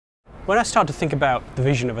When I start to think about the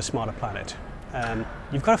vision of a smarter planet,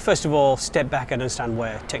 you've got to first of all step back and understand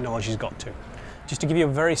where technology's got to. Just to give you a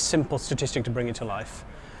very simple statistic to bring it to life,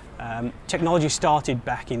 technology started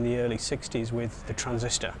back in the early 60s with the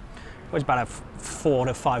transistor. It was about a 4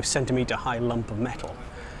 to 5 centimeter high lump of metal.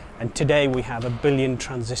 And today we have 1 billion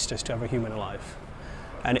transistors to every human alive.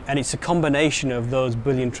 And it's a combination of those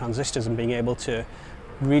billion transistors and being able to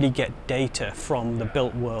really get data from the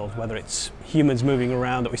built world, whether it's humans moving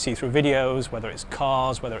around that we see through videos, whether it's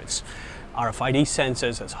cars, whether it's RFID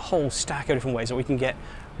sensors. There's a whole stack of different ways that we can get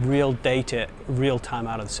real data, real time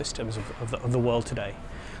out of the systems of the world today.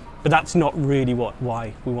 But that's not really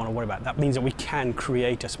why we want to worry about it. That means that we can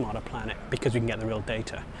create a smarter planet because we can get the real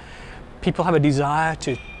data. People have a desire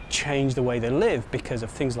to change the way they live because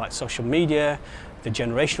of things like social media, the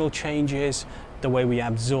generational changes, the way we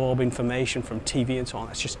absorb information from TV and so on.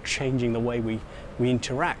 It's just changing the way we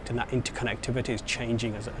interact, and that interconnectivity is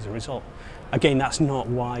changing as a result. Again, that's not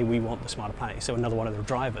why we want the smarter planet. So another one of the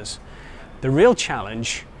drivers. The real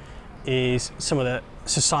challenge is some of the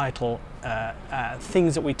societal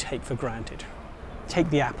things that we take for granted. Take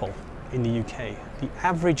the apple in the UK. The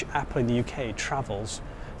average apple in the UK travels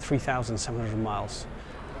 3,700 miles.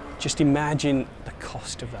 Just imagine the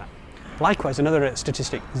cost of that. Likewise, another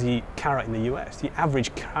statistic is the carrot in the US. The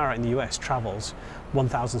average carrot in the US travels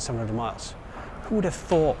 1,700 miles. Who would have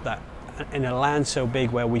thought that in a land so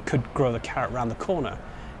big where we could grow the carrot around the corner,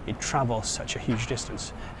 it travels such a huge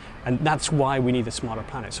distance? And that's why we need a smarter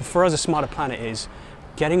planet. So for us, a smarter planet is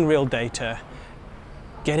getting real data,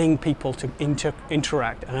 getting people to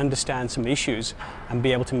interact and understand some issues and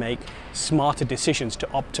be able to make smarter decisions to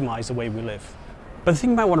optimize the way we live. But the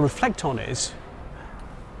thing you might want to reflect on is,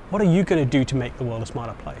 what are you going to do to make the world a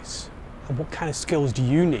smarter place? And what kind of skills do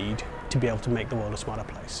you need to be able to make the world a smarter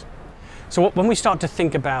place? So when we start to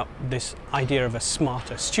think about this idea of a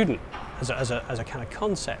smarter student as a kind of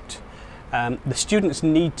concept, the students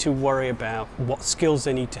need to worry about what skills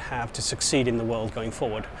they need to have to succeed in the world going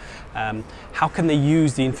forward. How can they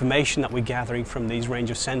use the information that we're gathering from these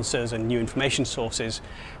range of sensors and new information sources?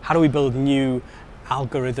 How do we build new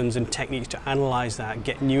algorithms and techniques to analyze that,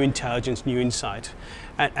 get new intelligence, new insight?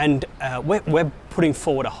 And we're putting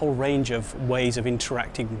forward a whole range of ways of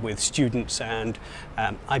interacting with students and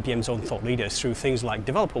IBM's own thought leaders through things like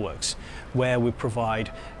Developer Works, where we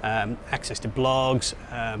provide access to blogs,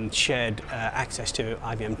 shared access to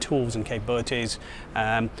IBM tools and capabilities,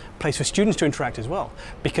 place for students to interact as well,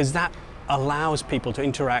 because that allows people to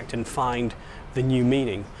interact and find the new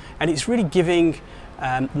meaning. And it's really giving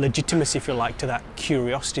legitimacy, if you like, to that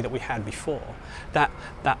curiosity that we had before, that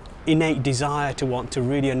innate desire to want to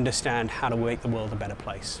really understand how to make the world a better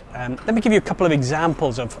place. Let me give you a couple of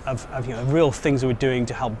examples of real things that we're doing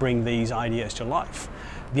to help bring these ideas to life.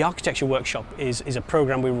 The Architecture Workshop is a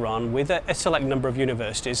program we run with a select number of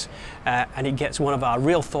universities, and it gets one of our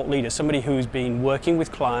real thought leaders, somebody who's been working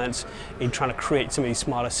with clients in trying to create some of these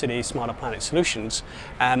smarter cities, smarter planet solutions,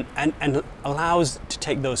 and allows to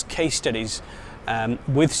take those case studies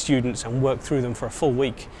with students and work through them for a full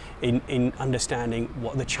week in understanding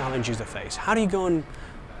what the challenges they face. How do you go and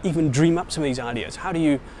even dream up some of these ideas? How do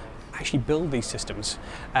you actually build these systems?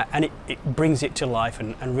 And it brings it to life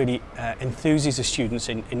and really enthuses the students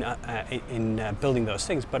in building those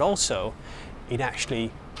things, but also in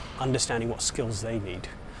actually understanding what skills they need.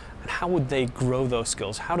 And how would they grow those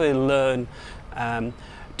skills? How do they learn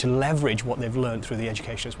to leverage what they've learned through the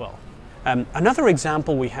education as well? Another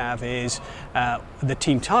example we have is the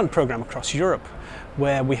Team Talent program across Europe,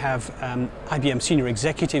 where we have IBM senior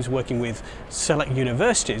executives working with select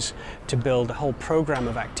universities to build a whole program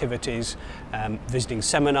of activities, visiting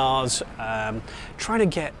seminars, trying to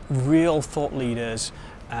get real thought leaders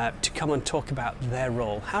to come and talk about their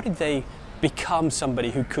role. How did they become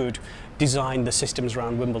somebody who could design the systems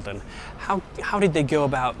around Wimbledon? How did they go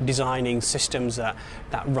about designing systems that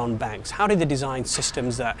run banks? How did they design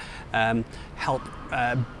systems that help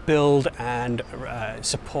build and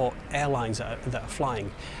support airlines that are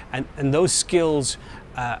flying? And those skills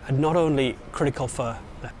are not only critical for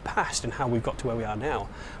the past and how we've got to where we are now,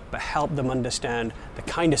 but help them understand the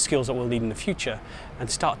kind of skills that we'll need in the future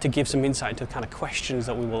and start to give some insight into the kind of questions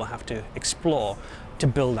that we will have to explore to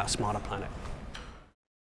build that smarter planet.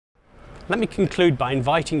 Let me conclude by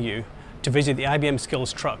inviting you to visit the IBM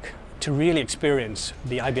Skills truck to really experience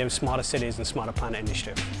the IBM Smarter Cities and Smarter Planet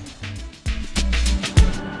initiative.